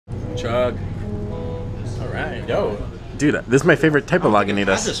Chug. All right, yo. Dude, this is my favorite type of Lagunitas.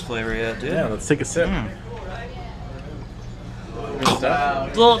 That's this flavor yet, dude. Yeah, let's take a sip.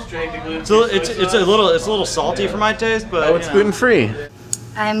 It's a little salty for my taste, but Oh, it's gluten free.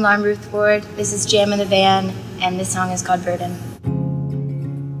 I'm Ruth Ward. This is JAMINTHEVAN, and this song is called Burden.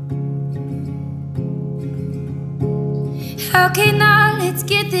 Okay, now let's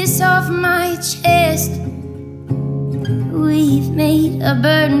get this off my chest. We've made a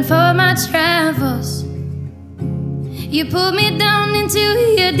burden for my travels. You pulled me down into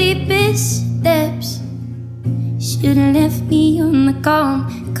your deepest depths. Should've left me on the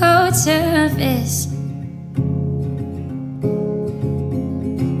calm, cold surface.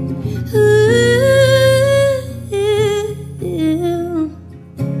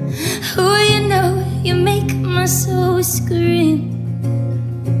 You know, you make my soul scream.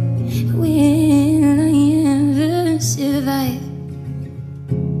 Will I ever survive?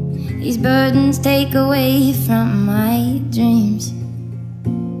 These burdens take away from my dreams.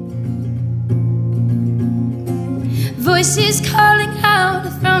 Voices calling out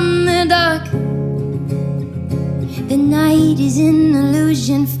from the dark. The night is an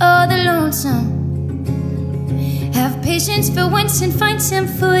illusion for the lonesome. Have patience for once and find some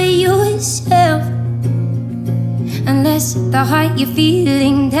for yourself. Unless the heart you're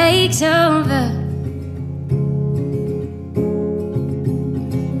feeling takes over.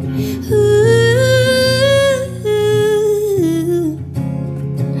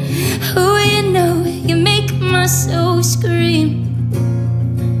 You know, you make my soul scream.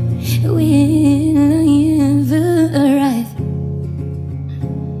 Will I ever arrive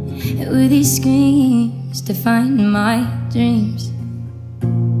with these screams to find my dreams?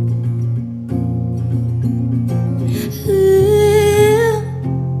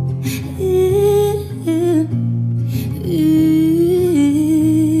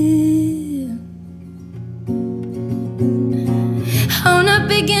 On the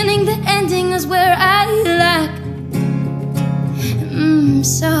beginning, the ending is where I lack.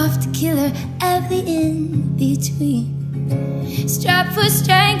 Soft killer at the in-between. Strap for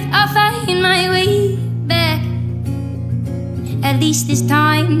strength, I'll find my way back. At least this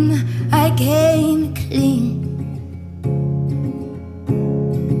time I came clean.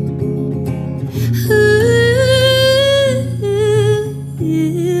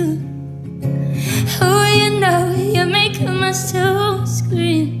 You know, you make my soul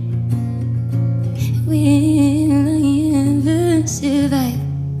scream. Will I ever survive?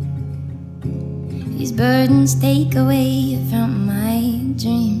 These burdens take away from my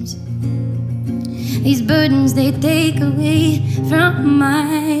dreams. These burdens, they take away from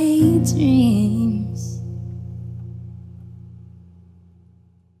my dreams.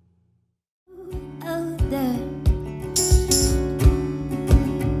 Oh, there.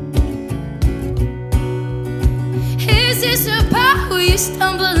 Is this a path where you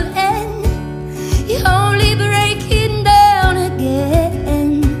stumble and you're only breaking down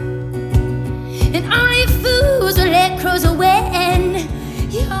again? And only fools will let crows away, and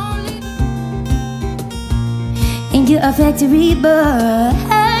you only... And you're a factory boy.